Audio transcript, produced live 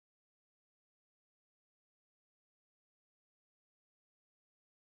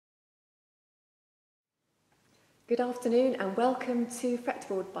Good afternoon and welcome to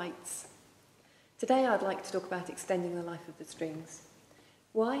Fretboard Bites. Today I'd like to talk about extending the life of the strings.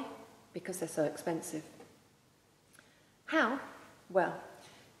 Why? Because they're so expensive. How? Well,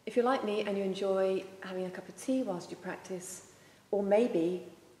 if you're like me and you enjoy having a cup of tea whilst you practice, or maybe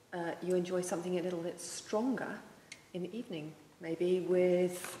you enjoy something a little bit stronger in the evening, maybe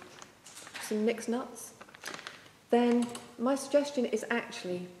with some mixed nuts, then my suggestion is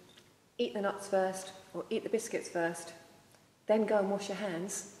actually eat the nuts first, or eat the biscuits first, then go and wash your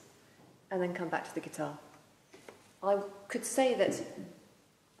hands, and then come back to the guitar. I could say that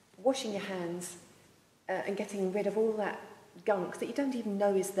washing your hands and getting rid of all that gunk that you don't even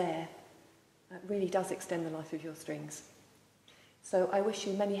know is there really does extend the life of your strings. So I wish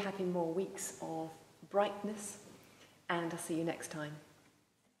you many happy more weeks of brightness, and I'll see you next time.